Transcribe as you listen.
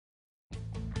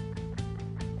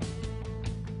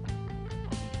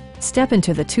Step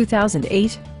into the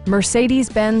 2008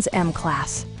 Mercedes-Benz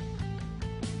M-Class.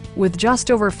 With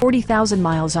just over 40,000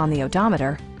 miles on the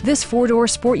odometer, this four-door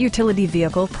sport utility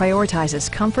vehicle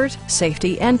prioritizes comfort,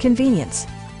 safety, and convenience.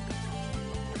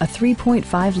 A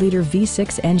 3.5-liter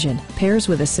V6 engine pairs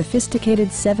with a sophisticated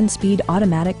 7-speed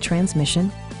automatic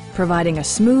transmission, providing a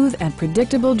smooth and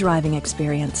predictable driving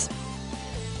experience.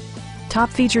 Top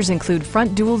features include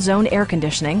front dual-zone air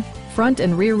conditioning, front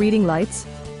and rear reading lights,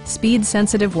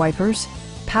 speed-sensitive wipers,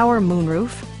 power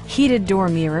moonroof, heated door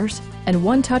mirrors, and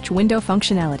one-touch window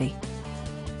functionality.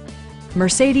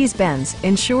 Mercedes-Benz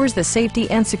ensures the safety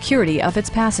and security of its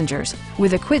passengers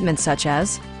with equipment such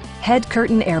as head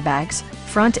curtain airbags,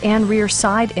 front and rear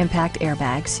side impact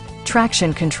airbags,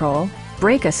 traction control,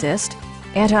 brake assist,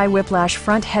 anti-whiplash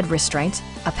front head restraints,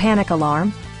 a panic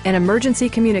alarm, an emergency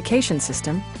communication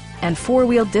system, and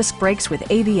four-wheel disc brakes with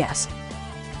ABS.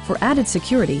 For added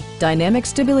security, dynamic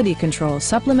stability control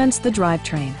supplements the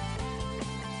drivetrain.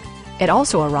 It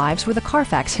also arrives with a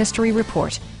Carfax history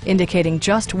report, indicating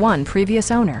just one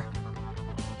previous owner.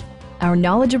 Our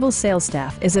knowledgeable sales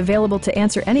staff is available to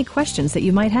answer any questions that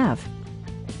you might have.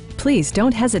 Please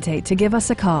don't hesitate to give us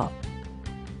a call.